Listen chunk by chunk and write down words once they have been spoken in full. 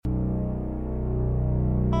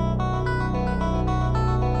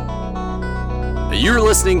You're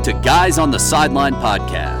listening to Guys on the Sideline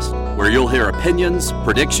podcast, where you'll hear opinions,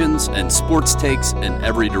 predictions, and sports takes in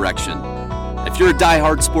every direction. If you're a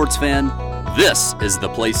diehard sports fan, this is the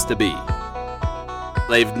place to be.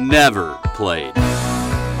 They've never played.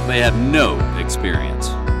 They have no experience,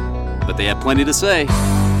 but they have plenty to say.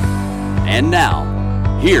 And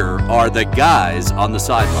now, here are the Guys on the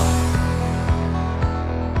Sideline.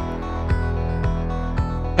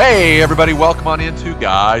 Hey, everybody, welcome on into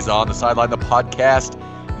Guys on the Sideline, the podcast.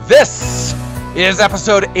 This is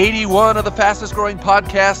episode 81 of the fastest growing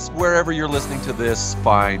podcast wherever you're listening to this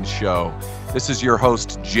fine show. This is your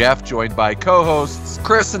host, Jeff, joined by co-hosts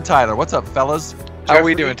Chris and Tyler. What's up, fellas? How are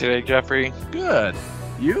we doing today, Jeffrey? Good.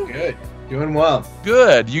 You? Good. Doing well.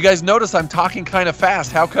 Good. You guys notice I'm talking kind of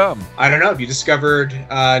fast. How come? I don't know. Have you discovered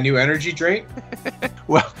a new energy drink?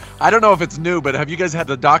 Well, I don't know if it's new, but have you guys had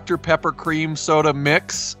the Dr. Pepper cream soda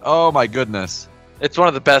mix? Oh, my goodness. It's one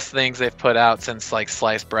of the best things they've put out since, like,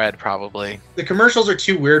 sliced bread, probably. The commercials are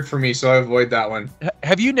too weird for me, so I avoid that one.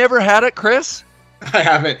 Have you never had it, Chris? I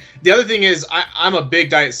haven't. The other thing is, I'm a big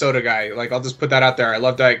diet soda guy. Like, I'll just put that out there. I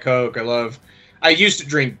love Diet Coke. I used to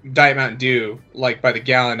drink Diet Mountain Dew, like, by the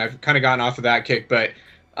gallon. I've kind of gotten off of that kick, but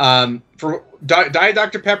for Diet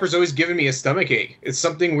Dr. Pepper's always given me a stomachache. It's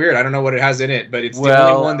something weird. I don't know what it has in it, but it's the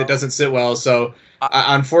only one that doesn't sit well. So,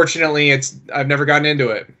 unfortunately, I've never gotten into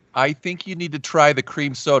it. I think you need to try the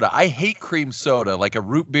cream soda. I hate cream soda, like a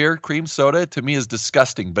root beer cream soda, to me is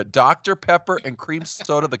disgusting. But Dr. Pepper and cream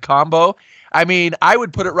soda, the combo, I mean, I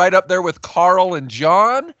would put it right up there with Carl and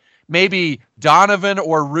John. Maybe Donovan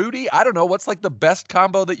or Rudy. I don't know. What's like the best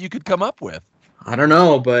combo that you could come up with? I don't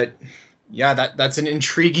know, but yeah, that's an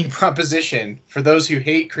intriguing proposition. For those who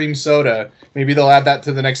hate cream soda, maybe they'll add that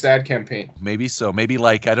to the next ad campaign. Maybe so. Maybe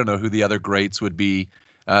like, I don't know who the other greats would be.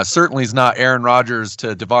 Certainly is not Aaron Rodgers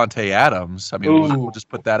to Devontae Adams. I mean, we'll just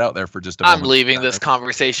put that out there for just a moment. I'm leaving this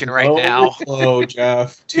conversation right now. Oh,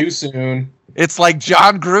 Jeff. Too soon. It's like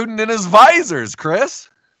John Gruden in his visors, Chris.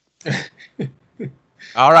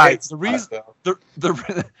 All right.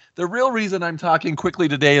 The real reason I'm talking quickly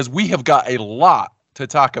today is we have got a lot to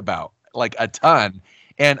talk about, like a ton.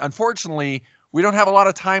 And unfortunately, we don't have a lot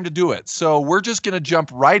of time to do it. So we're just going to jump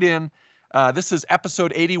right in. This is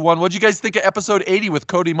episode 81. What did you guys think of episode 80 with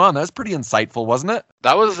Cody Munn? That's pretty insightful, wasn't it?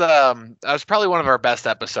 That was probably one of our best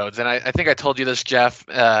episodes. And I think I told you this, Jeff.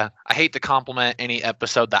 I hate to compliment any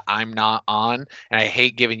episode that I'm not on. And I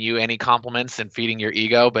hate giving you any compliments and feeding your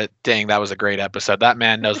ego. But dang, that was a great episode. That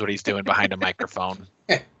man knows what he's doing behind a microphone.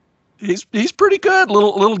 He's pretty good.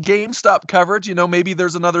 Little GameStop coverage. You know, maybe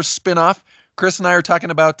there's another spinoff. Chris and I are talking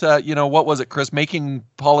about, what was it, Chris? Making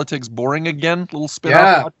politics boring again? Little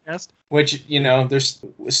spinoff podcast? Which, there's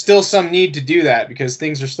still some need to do that because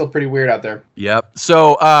things are still pretty weird out there. Yep.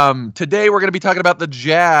 So today we're going to be talking about the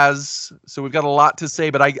Jazz. So we've got a lot to say,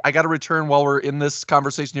 but I got to return while we're in this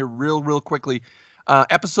conversation here real quickly.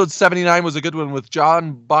 Episode 79 was a good one with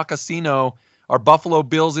John Boccacino, our Buffalo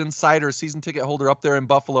Bills insider, season ticket holder up there in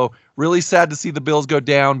Buffalo. Really sad to see the Bills go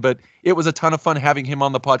down, but it was a ton of fun having him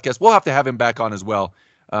on the podcast. We'll have to have him back on as well.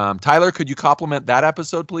 Tyler, could you compliment that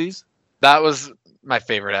episode, please? That was my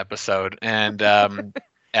favorite episode, and and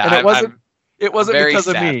it wasn't very because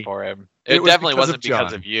of sad me. For him. It definitely wasn't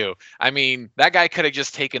because of you. I mean, that guy could have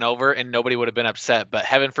just taken over and nobody would have been upset. But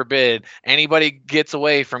heaven forbid anybody gets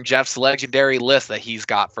away from Jeff's legendary list that he's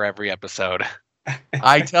got for every episode.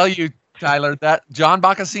 I tell you, Tyler, that John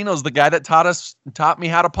Boccacino is the guy that taught me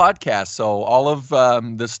how to podcast. So all of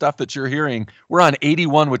the stuff that you're hearing, we're on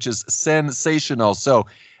 81, which is sensational. So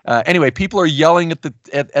anyway, people are yelling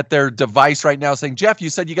at their device right now saying, Jeff,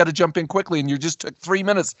 you said you got to jump in quickly and you just took 3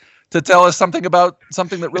 minutes to tell us something about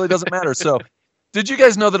something that really doesn't matter. So did you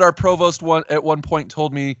guys know that our provost at one point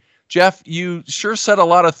told me, Jeff, you sure said a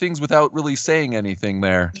lot of things without really saying anything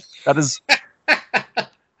there.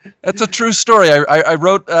 That's a true story. I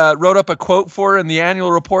wrote up a quote for her in the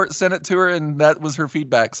annual report, sent it to her, and that was her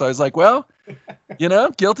feedback. So I was like, well,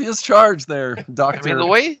 guilty as charged there, Doctor. I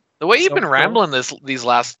mean, the way you've been rambling these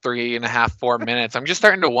last 3.5, 4 minutes, I'm just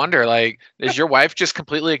starting to wonder, like, is your wife just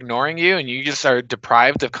completely ignoring you and you just are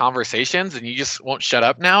deprived of conversations and you just won't shut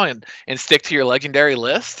up now and stick to your legendary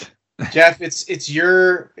list? Jeff, it's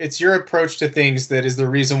your approach to things that is the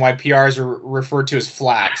reason why PRs are referred to as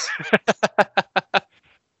flags.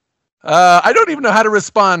 I don't even know how to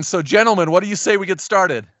respond. So, gentlemen, what do you say we get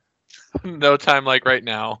started? No time like right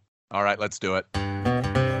now. All right, let's do it.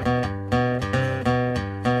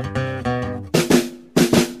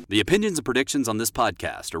 The opinions and predictions on this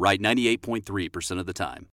podcast are right 98.3% of the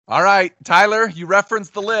time. All right, Tyler, you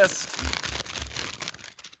referenced the list.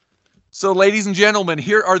 So, ladies and gentlemen,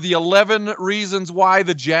 here are the 11 reasons why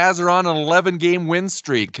the Jazz are on an 11-game win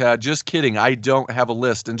streak. Just kidding. I don't have a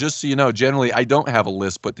list. And just so you know, generally, I don't have a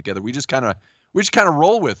list put together. We just kind of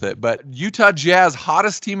roll with it. But Utah Jazz,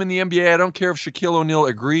 hottest team in the NBA. I don't care if Shaquille O'Neal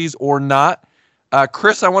agrees or not.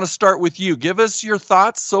 Chris, I want to start with you. Give us your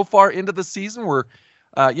thoughts so far into the season. We're,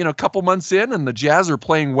 a couple months in, and the Jazz are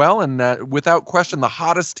playing well, and without question, the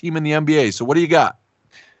hottest team in the NBA. So what do you got?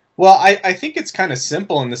 Well, I think it's kind of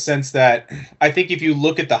simple in the sense that I think if you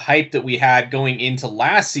look at the hype that we had going into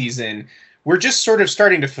last season, we're just sort of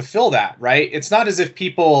starting to fulfill that, right? It's not as if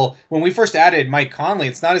people, when we first added Mike Conley,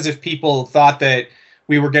 it's not as if people thought that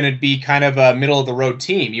we were going to be kind of a middle-of-the-road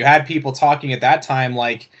team. You had people talking at that time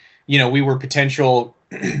like, we were potential,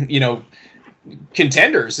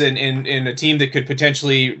 contenders in a team that could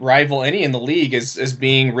potentially rival any in the league as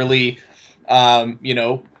being really,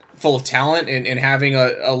 full of talent and having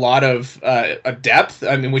a lot of a depth.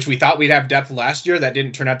 I mean, which we thought we'd have depth last year. That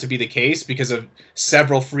didn't turn out to be the case because of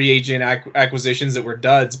several free agent acquisitions that were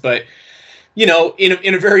duds. But,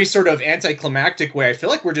 in a very sort of anticlimactic way, I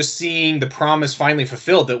feel like we're just seeing the promise finally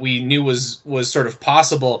fulfilled that we knew was sort of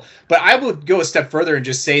possible. But I would go a step further and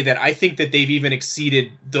just say that I think that they've even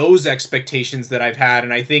exceeded those expectations that I've had.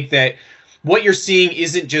 And I think that what you're seeing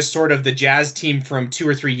isn't just sort of the Jazz team from 2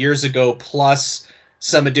 or 3 years ago plus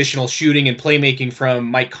some additional shooting and playmaking from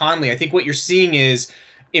Mike Conley. I think what you're seeing is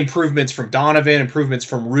improvements from Donovan, improvements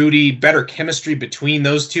from Rudy, better chemistry between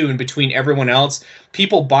those two and between everyone else,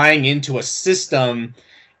 people buying into a system.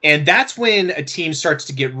 And that's when a team starts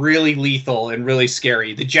to get really lethal and really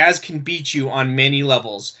scary. The Jazz can beat you on many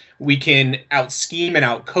levels. We can out-scheme and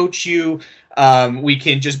out-coach you. We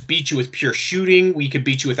can just beat you with pure shooting. We could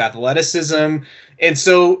beat you with athleticism. And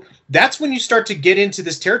so that's when you start to get into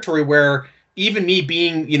this territory where even me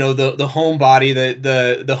being, the homebody,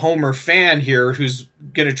 the Homer fan here who's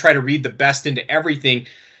going to try to read the best into everything,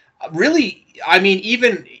 really, I mean,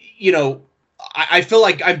 even, I feel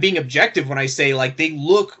like I'm being objective when I say, like, they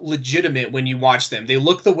look legitimate when you watch them. They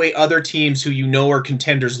look the way other teams who are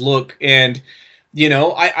contenders look. And,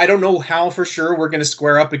 I don't know how for sure we're going to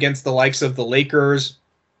square up against the likes of the Lakers.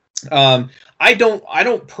 I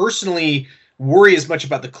don't personally worry as much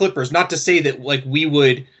about the Clippers. Not to say that, like, we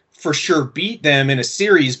would for sure beat them in a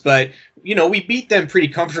series, but we beat them pretty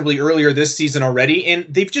comfortably earlier this season already, and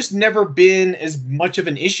they've just never been as much of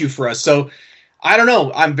an issue for us. So I don't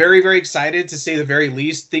know. I'm very, very excited, to say the very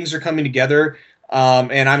least. Things are coming together,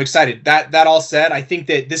 and I'm excited. That all said, I think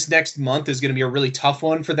that this next month is going to be a really tough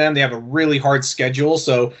one for them. They have a really hard schedule,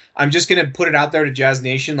 so I'm just going to put it out there to Jazz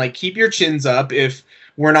Nation, like, keep your chins up if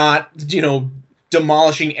we're not,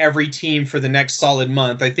 demolishing every team for the next solid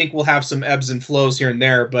month. I think we'll have some ebbs and flows here and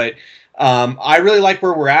there, but I really like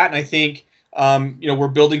where we're at, and I think we're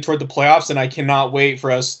building toward the playoffs, and I cannot wait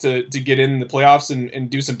for us to get in the playoffs and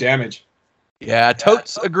do some damage. Yeah,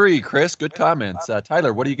 totes agree, Chris. Good comments.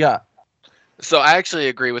 Tyler, what do you got? So I actually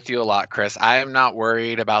agree with you a lot, Chris. I am not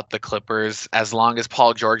worried about the Clippers as long as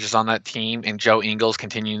Paul George is on that team and Joe Ingles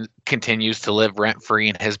continues to live rent-free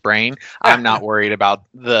in his brain. I'm not worried about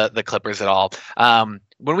the Clippers at all.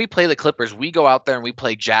 When we play the Clippers, we go out there and we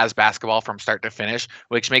play Jazz basketball from start to finish,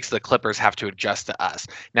 which makes the Clippers have to adjust to us.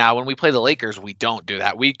 Now, when we play the Lakers, we don't do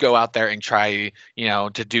that. We go out there and try, to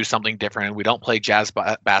do something different, and we don't play Jazz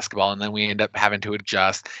basketball, and then we end up having to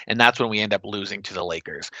adjust, and that's when we end up losing to the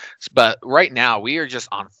Lakers. But right now, we are just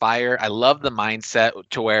on fire. I love the mindset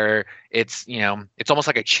to where it's almost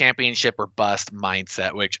like a championship or bust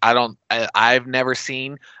mindset, which I've never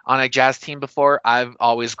seen on a Jazz team before. I've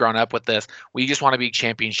always grown up with this. We just want to be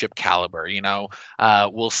championship caliber,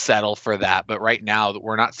 we'll settle for that. But right now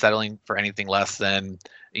we're not settling for anything less than,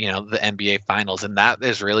 the NBA finals. And that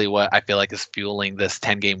is really what I feel like is fueling this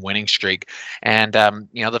 10-game winning streak. And,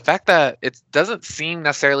 the fact that it doesn't seem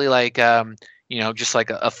necessarily like, just like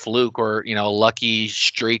a fluke or, a lucky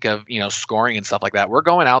streak of, scoring and stuff like that. We're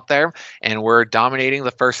going out there and we're dominating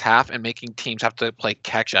the first half and making teams have to play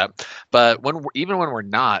catch up. But even when we're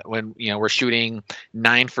not, when, we're shooting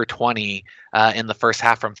 9 for 20 in the first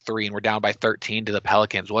half from 3 and we're down by 13 to the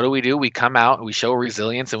Pelicans, what do? We come out and we show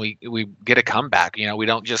resilience and we get a comeback. We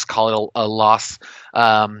don't just call it a loss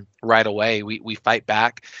right away. We fight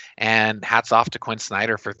back, and hats off to Quinn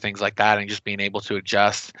Snyder for things like that and just being able to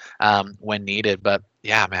adjust when needed. But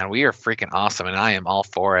yeah, man, we are freaking awesome, and I am all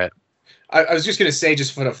for it. I was just going to say,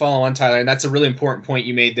 just for to follow on, Tyler, and that's a really important point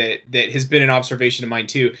you made that has been an observation of mine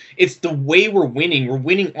too. It's the way we're winning. We're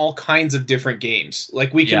winning all kinds of different games.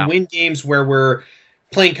 Like, we can win games where we're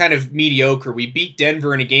playing kind of mediocre. We beat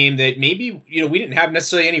Denver in a game that maybe, we didn't have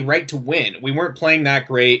necessarily any right to win. We weren't playing that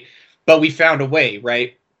great, but we found a way,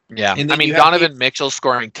 right? Yeah, And I then mean, you have Donovan Mitchell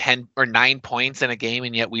scoring 10 or 9 points in a game,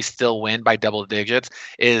 and yet we still win by double digits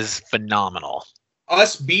is phenomenal.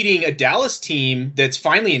 us beating a Dallas team that's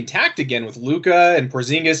finally intact again with Luka and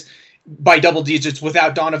Porzingis by double digits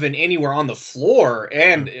without Donovan anywhere on the floor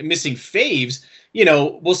and missing Faves.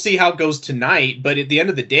 We'll see how it goes tonight. But at the end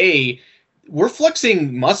of the day, we're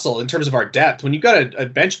flexing muscle in terms of our depth. When you've got a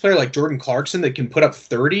bench player like Jordan Clarkson that can put up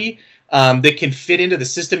 30, that can fit into the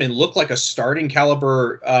system and look like a starting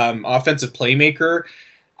caliber offensive playmaker,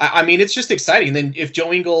 I mean, it's just exciting. And then if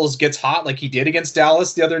Joe Ingles gets hot like he did against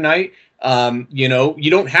Dallas the other night, you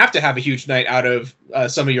don't have to have a huge night out of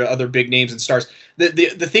some of your other big names and stars.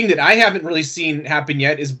 The thing that I haven't really seen happen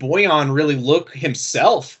yet is Bojan really look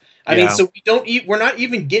himself. I mean, so we're not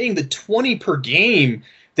even getting the 20 per game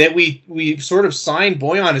that we sort of signed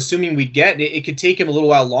Bojan assuming we'd get. It could take him a little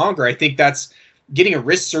while longer. I think that's getting a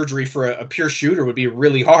wrist surgery for a pure shooter would be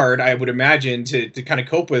really hard, I would imagine, to kind of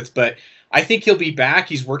cope with. But I think he'll be back.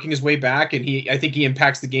 He's working his way back, and I think he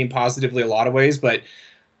impacts the game positively a lot of ways. But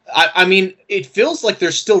I mean, it feels like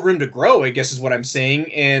there's still room to grow, I guess is what I'm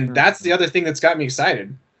saying. And that's the other thing that's got me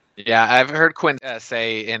excited. Yeah, I've heard Quinn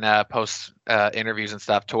say in post interviews and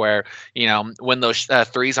stuff to where, when those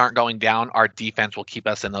threes aren't going down, our defense will keep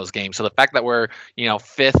us in those games. So the fact that we're,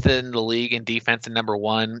 5th in the league in defense and number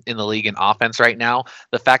 1 in the league in offense right now,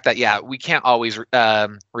 the fact that, we can't always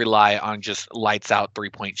rely on just lights out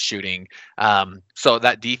 3-point shooting. So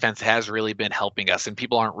that defense has really been helping us, and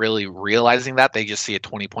people aren't really realizing that. They just see a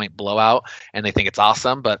 20-point blowout and they think it's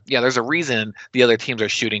awesome. But yeah, there's a reason the other teams are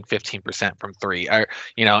shooting 15% from 3.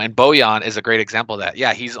 And Bojan is a great example of that.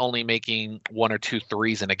 Yeah, he's only making 1 or 2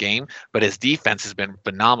 threes in a game, but his defense has been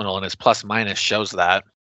phenomenal, and his plus minus shows that.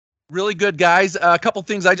 Really good, guys. A couple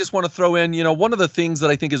things I just want to throw in. One of the things that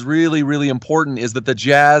I think is really, really important is that the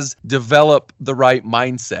Jazz develop the right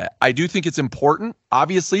mindset. I do think it's important,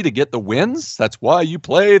 obviously, to get the wins. That's why you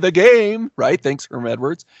play the game, right? Thanks, Herm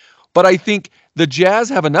Edwards. But I think the Jazz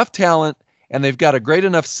have enough talent, and they've got a great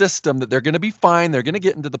enough system that they're going to be fine. They're going to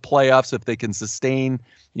get into the playoffs if they can sustain,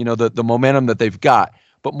 the momentum that they've got.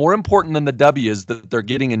 But more important than the W's that they're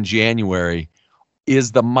getting in January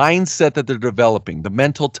is the mindset that they're developing, the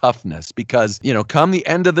mental toughness. Because, come the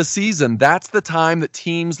end of the season, that's the time that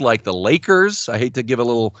teams like the Lakers, I hate to give a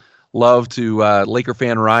little love to Laker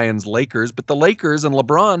fan Ryan's Lakers, but the Lakers and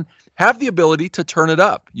LeBron have the ability to turn it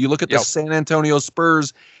up. You look at the San Antonio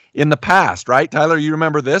Spurs in the past, right? Tyler, you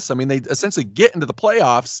remember this? I mean, they'd essentially get into the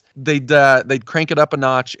playoffs, they'd crank it up a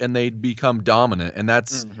notch, and they'd become dominant. And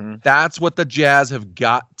that's what the Jazz have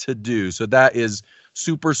got to do. So that is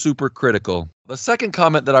super, super critical. The second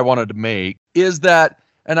comment that I wanted to make is that,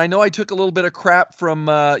 and I know I took a little bit of crap from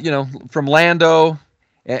from Lando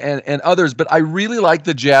and others, but I really like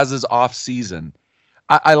the Jazz's off season.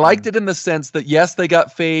 I liked it in the sense that, yes, they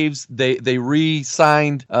got Faves. They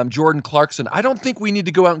re-signed Jordan Clarkson. I don't think we need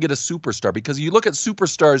to go out and get a superstar, because you look at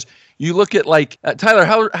superstars, you look at Tyler,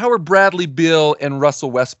 how are Bradley Beal and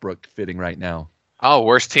Russell Westbrook fitting right now? Oh,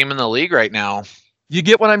 worst team in the league right now. You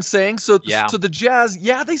get what I'm saying? So the Jazz,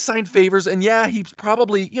 they signed Favors, and he's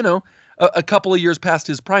probably, a couple of years past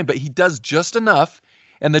his prime, but he does just enough.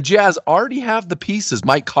 And the Jazz already have the pieces.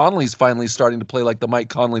 Mike Conley's finally starting to play like the Mike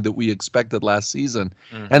Conley that we expected last season.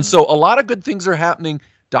 And so a lot of good things are happening.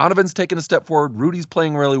 Donovan's taking a step forward. Rudy's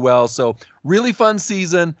playing really well. So really fun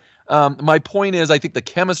season. My point is, I think the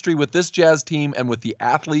chemistry with this Jazz team and with the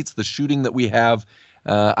athletes, the shooting that we have,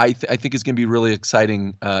 I think is going to be really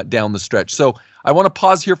exciting down the stretch. So I want to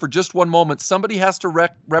pause here for just one moment. Somebody has to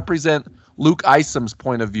represent Luke Isom's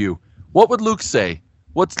point of view. What would Luke say?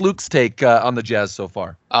 What's Luke's take on the Jazz so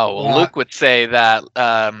far? Oh, well, Luke would say that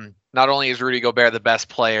not only is Rudy Gobert the best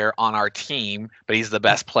player on our team, but he's the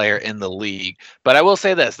best player in the league. But I will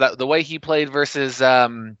say this, that the way he played versus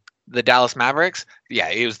the Dallas Mavericks,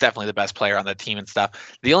 he was definitely the best player on the team and stuff.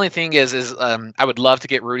 The only thing is I would love to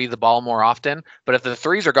get Rudy the ball more often, but if the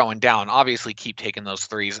threes are going down, obviously keep taking those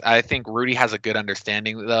threes. I think Rudy has a good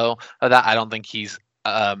understanding, though, of that. I don't think he's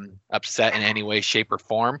upset in any way, shape, or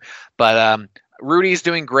form. But Rudy's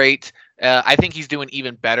doing great. I think he's doing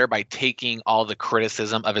even better by taking all the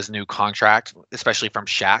criticism of his new contract, especially from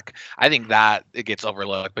Shaq. I think that it gets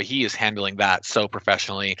overlooked, but he is handling that so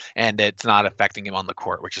professionally, and it's not affecting him on the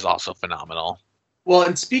court, which is also phenomenal. Well,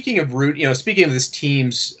 and speaking of Rudy, speaking of this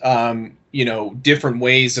team's, different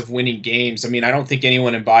ways of winning games, I mean, I don't think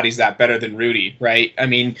anyone embodies that better than Rudy, right? I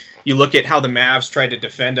mean, you look at how the Mavs tried to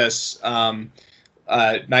defend us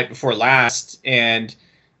night before last, and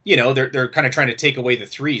they're kind of trying to take away the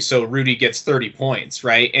three. So Rudy gets 30 points,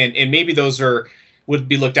 right? And maybe those would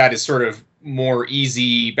be looked at as sort of more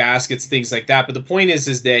easy baskets, things like that. But the point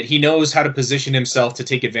is that he knows how to position himself to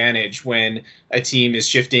take advantage when a team is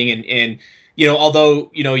shifting. And although,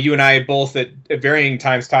 you and I both at varying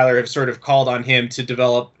times, Tyler, have sort of called on him to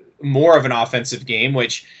develop more of an offensive game,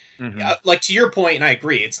 which, like to your point, and I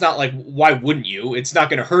agree, it's not like, why wouldn't you? It's not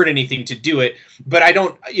going to hurt anything to do it. But I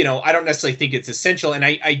don't necessarily think it's essential. And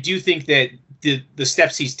I do think that the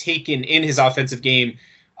steps he's taken in his offensive game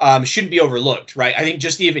shouldn't be overlooked, right? I think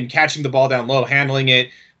just even catching the ball down low, handling it,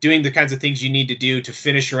 doing the kinds of things you need to do to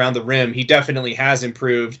finish around the rim, he definitely has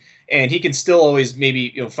improved, and he can still always maybe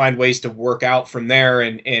find ways to work out from there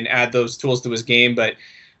and add those tools to his game. But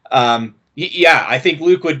I think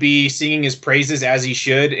Luke would be singing his praises as he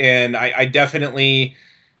should, and I definitely.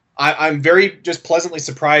 I'm very just pleasantly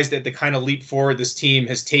surprised at the kind of leap forward this team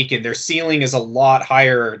has taken. Their ceiling is a lot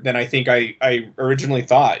higher than I think I originally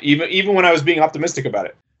thought, even when I was being optimistic about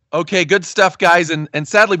it. Okay, good stuff, guys. And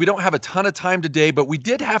sadly, we don't have a ton of time today, but we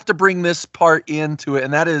did have to bring this part into it,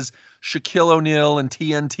 and that is Shaquille O'Neal and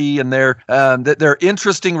TNT and their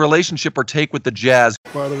interesting relationship or take with the Jazz.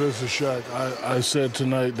 Father, this is Shaq. I said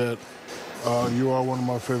tonight that you are one of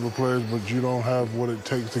my favorite players, but you don't have what it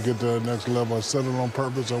takes to get to the next level. I said it on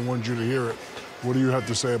purpose. I wanted you to hear it. What do you have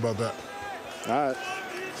to say about that? All right.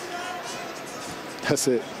 That's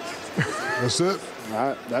it. That's it? All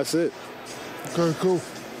right, that's it. Okay, cool.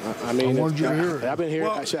 I mean, I wanted you to hear it. I've been hearing,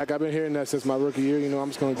 Shaq, I've been hearing that since my rookie year. I'm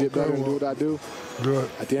just going to get better and do what I do. Good.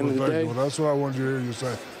 At the end of the day. Well, that's what I wanted you to hear you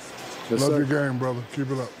say. Yes, Love sir. your game, brother. Keep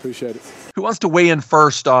it up. Appreciate it. Who wants to weigh in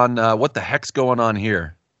first on what the heck's going on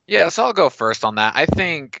here? Yeah, so I'll go first on that. I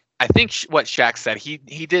think what Shaq said, he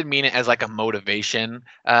did mean it as like a motivation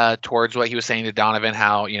towards what he was saying to Donovan,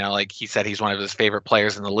 how, like he said he's one of his favorite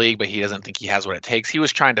players in the league, but he doesn't think he has what it takes. He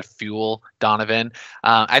was trying to fuel Donovan.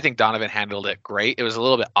 I think Donovan handled it great. It was a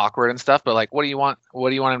little bit awkward and stuff, but like, what do you want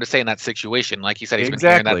him to say in that situation? Like he said, he's been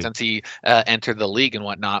hearing that since he entered the league and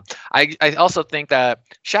whatnot. I also think that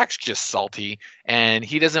Shaq's just salty and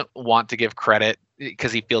he doesn't want to give credit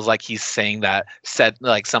because he feels like he's saying that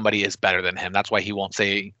like somebody is better than him. That's why he won't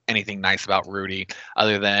say anything nice about Rudy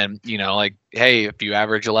other than, like, hey, if you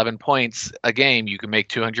average 11 points a game, you can make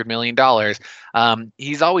 $200 million.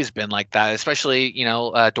 He's always been like that, especially,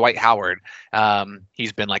 Dwight Howard.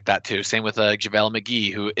 He's been like that too. Same with JaVale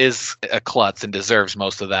McGee, who is a klutz and deserves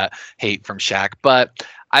most of that hate from Shaq. But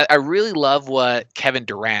I really love what Kevin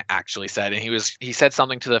Durant actually said. And he said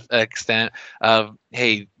something to the extent of,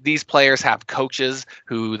 hey, these players have coaches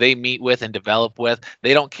who they meet with and develop with.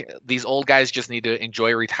 They don't care. These old guys just need to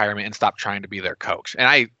enjoy retirement and stop trying to be their coach. And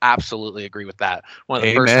I absolutely agree with that. One of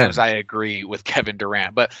the first times I agree with Kevin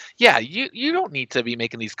Durant. But yeah, you don't need to be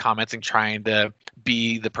making these comments and trying to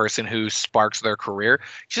be the person who sparks their career.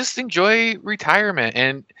 Just enjoy retirement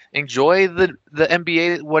and enjoy the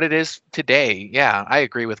NBA, what it is today. Yeah, I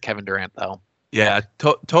agree with Kevin Durant, though. Yeah,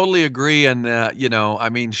 totally agree. And,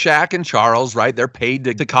 Shaq and Charles, right, they're paid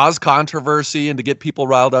to cause controversy and to get people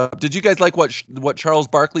riled up. Did you guys like what Charles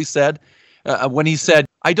Barkley said when he said,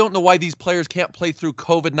 I don't know why these players can't play through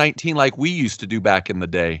COVID-19 like we used to do back in the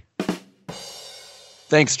day?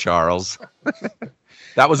 Thanks, Charles.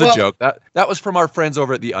 That was a joke. That was from our friends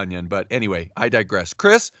over at The Onion. But anyway, I digress.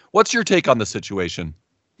 Chris, what's your take on the situation?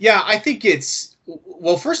 Yeah, I think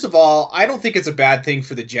first of all, I don't think it's a bad thing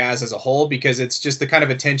for the Jazz as a whole because it's just the kind of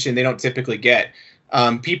attention they don't typically get.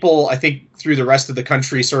 People, I think, through the rest of the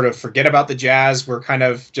country sort of forget about the Jazz. We're kind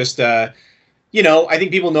of just, I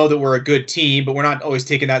think people know that we're a good team, but we're not always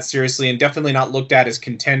taken that seriously and definitely not looked at as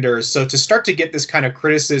contenders. So to start to get this kind of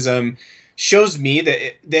criticism shows me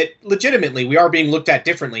that legitimately we are being looked at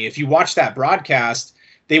differently. If you watch that broadcast,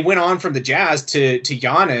 they went on from the Jazz to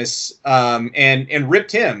Giannis and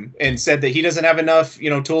ripped him and said that he doesn't have enough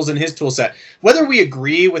tools in his tool set. Whether we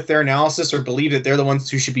agree with their analysis or believe that they're the ones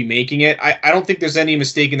who should be making it, I don't think there's any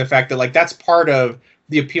mistake in the fact that like that's part of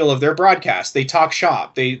the appeal of their broadcast. They talk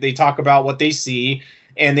shop. They talk about what they see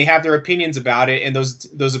and they have their opinions about it, and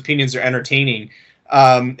those opinions are entertaining.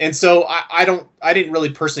 And so I didn't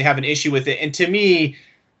really personally have an issue with it. And to me,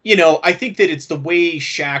 I think that it's the way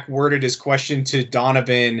Shaq worded his question to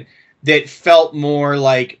Donovan that felt more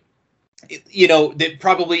like, that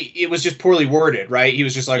probably it was just poorly worded, right? He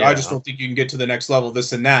was just like, I just don't think you can get to the next level,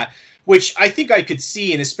 this and that, which I think I could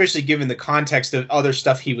see. And especially given the context of other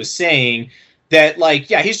stuff he was saying, that like,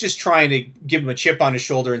 yeah, he's just trying to give him a chip on his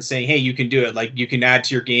shoulder and saying, hey, you can do it. Like you can add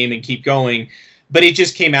to your game and keep going. But it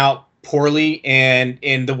just came out poorly, and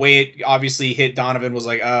the way it obviously hit Donovan was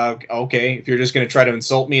like, okay, if you're just going to try to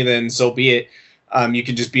insult me, then so be it. You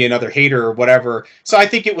can just be another hater or whatever. So I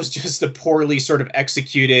think it was just a poorly sort of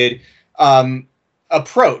executed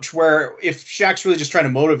approach where if Shaq's really just trying to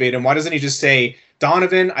motivate him, why doesn't he just say,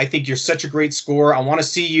 Donovan, I think you're such a great scorer. I want to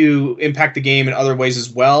see you impact the game in other ways as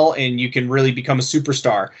well, and you can really become a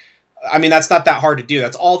superstar. I mean, that's not that hard to do.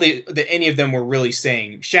 That's all any of them were really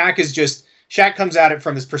saying. Shaq comes at it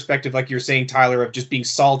from this perspective, like you're saying, Tyler, of just being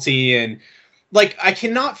salty. And like, I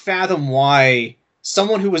cannot fathom why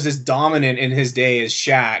someone who was as dominant in his day as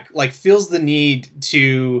Shaq, like, feels the need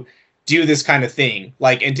to do this kind of thing,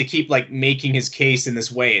 like, and to keep like making his case in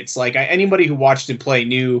this way. It's like anybody who watched him play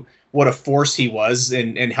knew what a force he was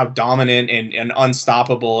and how dominant and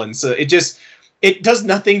unstoppable. And so it does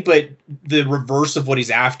nothing but the reverse of what he's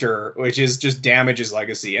after, which is just damage his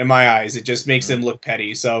legacy. In my eyes, it just makes him look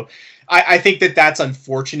petty. So I think that's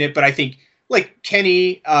unfortunate, but I think like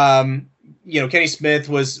Kenny, Kenny Smith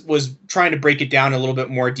was trying to break it down in a little bit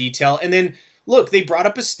more detail. And then look, they brought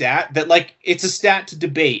up a stat that, like, it's a stat to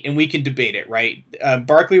debate and we can debate it, right?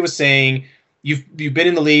 Barkley was saying, You've been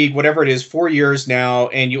in the league, whatever it is, 4 years now,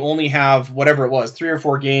 and you only have whatever it was, 3 or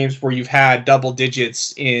 4 games where you've had double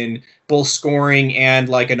digits in both scoring and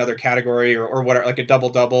like another category or whatever, like a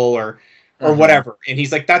double or whatever. And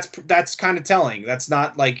he's like, that's kind of telling. That's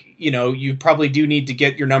not like, you probably do need to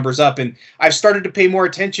get your numbers up. And I've started to pay more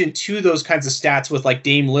attention to those kinds of stats with like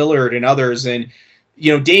Dame Lillard and others. And,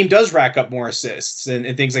 Dame does rack up more assists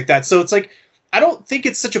and things like that. So it's like, I don't think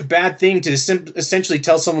it's such a bad thing to essentially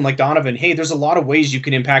tell someone like Donovan, hey, there's a lot of ways you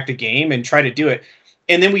can impact a game and try to do it.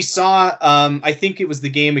 And then we saw, I think it was the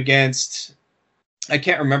game against, I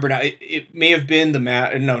can't remember now. It may have been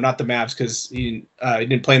not the Mavs because he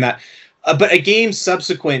didn't play in that. But a game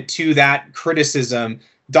subsequent to that criticism,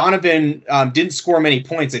 Donovan didn't score many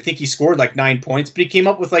points. I think he scored like 9 points, but he came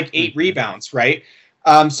up with like 8 rebounds, right?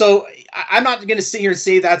 So I'm not going to sit here and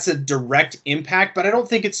say that's a direct impact, but I don't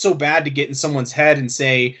think it's so bad to get in someone's head and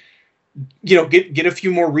say, get a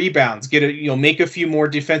few more rebounds, make a few more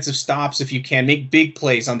defensive stops if you can, make big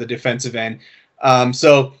plays on the defensive end.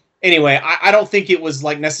 So anyway, I don't think it was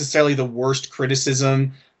like necessarily the worst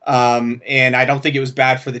criticism. And I don't think it was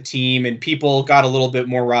bad for the team, and people got a little bit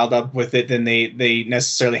more riled up with it than they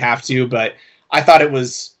necessarily have to. But I thought it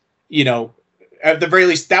was, at the very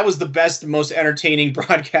least, that was the best, most entertaining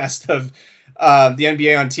broadcast of the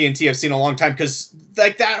NBA on TNT I've seen in a long time. Because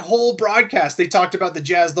like that whole broadcast, they talked about the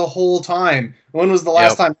Jazz the whole time. When was the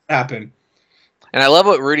last time that happened? And I love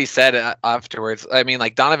what Rudy said afterwards. I mean,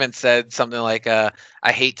 like Donovan said something like, I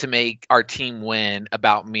hate to make our team win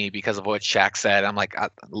about me because of what Shaq said. I'm like,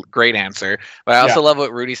 great answer. But I also love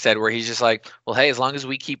what Rudy said, where he's just like, well, hey, as long as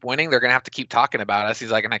we keep winning, they're going to have to keep talking about us.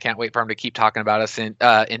 He's like, and I can't wait for him to keep talking about us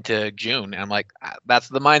into June. And I'm like, that's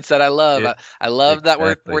the mindset I love. Yeah, I love that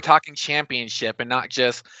we're talking championship and not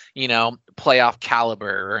just, playoff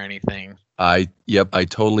caliber or anything. I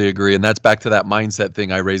totally agree. And that's back to that mindset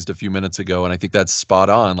thing I raised a few minutes ago. And I think that's spot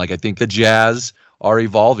on. Like, I think the Jazz are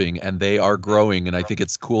evolving and they are growing. And I think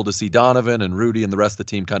it's cool to see Donovan and Rudy and the rest of the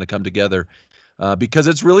team kind of come together because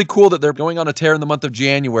it's really cool that they're going on a tear in the month of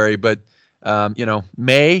January. But,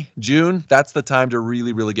 May, June, that's the time to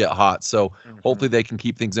really, really get hot. So hopefully they can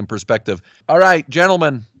keep things in perspective. All right,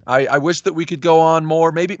 gentlemen. I wish that we could go on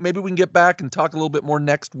more. Maybe we can get back and talk a little bit more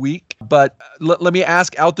next week. But let me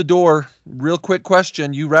ask out the door, real quick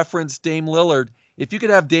question. You referenced Dame Lillard. If you could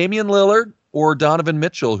have Damian Lillard or Donovan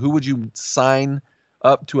Mitchell, who would you sign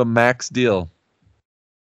up to a max deal?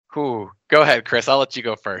 Ooh, go ahead, Chris. I'll let you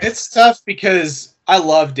go first. It's tough because I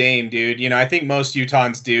love Dame, dude. I think most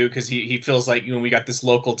Utahns do because he feels like we got this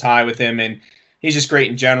local tie with him and he's just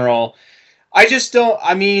great in general. I just don't.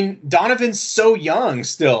 I mean, Donovan's so young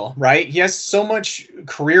still, right? He has so much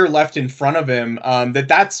career left in front of him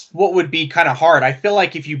that's what would be kind of hard. I feel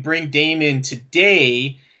like if you bring Dame in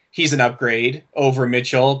today, he's an upgrade over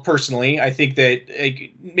Mitchell. Personally, I think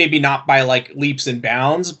that maybe not by like leaps and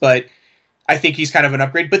bounds, but I think he's kind of an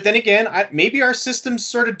upgrade. But then again, maybe our system's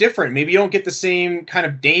sort of different. Maybe you don't get the same kind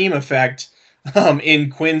of Dame effect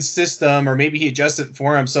in Quinn's system, or maybe he adjusts it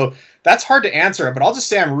for him. So that's hard to answer, but I'll just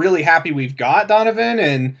say I'm really happy we've got Donovan,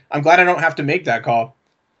 and I'm glad I don't have to make that call.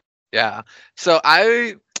 Yeah. So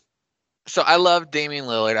I love Damian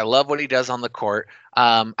Lillard. I love what he does on the court.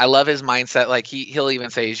 I love his mindset. Like he'll even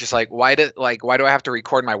say, he's just like, why do I have to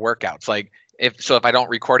record my workouts? Like if I don't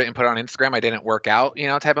record it and put it on Instagram, I didn't work out,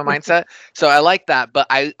 type of mindset. So I like that, but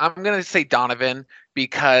I'm going to say Donovan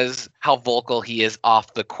because how vocal he is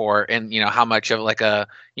off the court and, how much of like a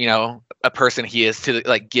person he is to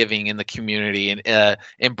like giving in the community and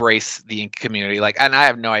embrace the community. Like, and I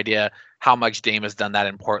have no idea how much Dame has done that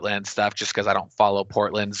in Portland and stuff, just because I don't follow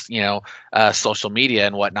Portland's, social media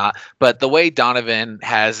and whatnot. But the way Donovan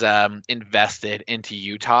has invested into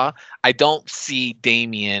Utah, I don't see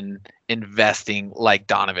Damian investing like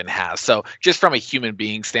Donovan has. So just from a human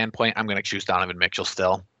being standpoint, I'm going to choose Donovan Mitchell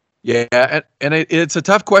still. Yeah, and it's a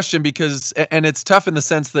tough question because it's tough in the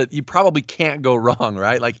sense that you probably can't go wrong,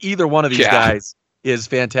 right? Like either one of these guys is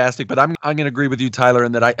fantastic, but I'm going to agree with you, Tyler,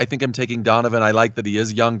 in that I think I'm taking Donovan. I like that he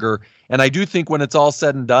is younger, and I do think when it's all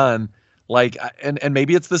said and done, like and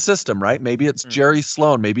maybe it's the system, right? Maybe it's Jerry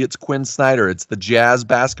Sloan, maybe it's Quinn Snyder, it's the Jazz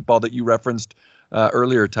basketball that you referenced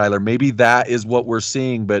earlier, Tyler. Maybe that is what we're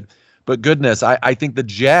seeing, but goodness, I think the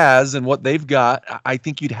Jazz and what they've got, I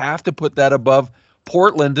think you'd have to put that above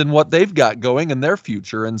Portland and what they've got going in their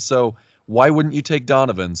future. And so why wouldn't you take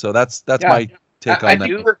Donovan? So that's my take on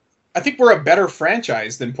that. I think we're a better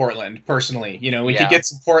franchise than Portland, personally. We could get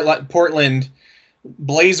some Portland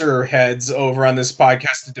Blazer heads over on this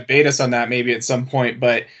podcast to debate us on that maybe at some point.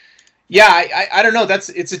 But yeah, I don't know.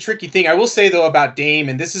 It's a tricky thing. I will say, though, about Dame,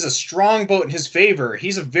 and this is a strong vote in his favor.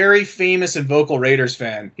 He's a very famous and vocal Raiders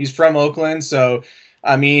fan. He's from Oakland, so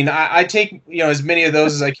I mean, I take as many of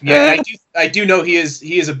those as I can get. And I do know he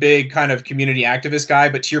is a big kind of community activist guy.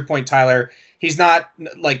 But to your point, Tyler, he's not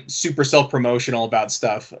like super self-promotional about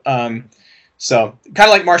stuff. So kind of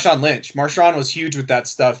like Marshawn Lynch. Marshawn was huge with that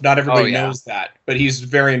stuff. Not everybody knows that, but he's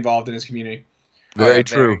very involved in his community. Very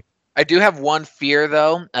true. I do have one fear,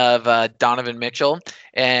 though, of Donovan Mitchell,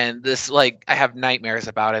 and this, I have nightmares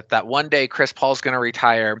about it, that one day Chris Paul's going to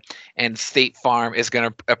retire and State Farm is going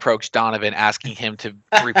to approach Donovan asking him to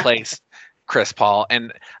replace Chris Paul,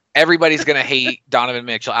 and everybody's going to hate Donovan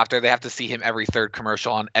Mitchell after they have to see him every third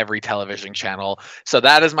commercial on every television channel. So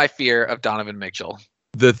that is my fear of Donovan Mitchell.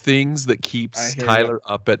 The things that keeps Tyler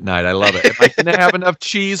up at night. I love it. Am I going to have enough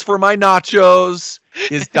cheese for my nachos?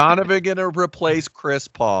 Is Donovan going to replace Chris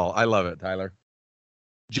Paul? I love it, Tyler.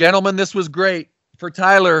 Gentlemen, this was great. For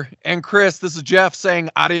Tyler and Chris, this is Jeff saying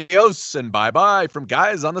adios and bye-bye from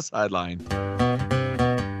Guys on the Sideline.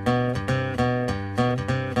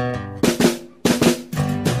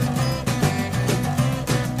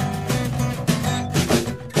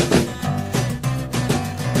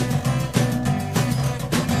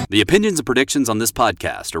 The opinions and predictions on this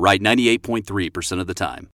podcast are right 98.3% of the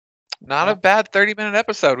time. Not a bad 30-minute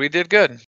episode. We did good.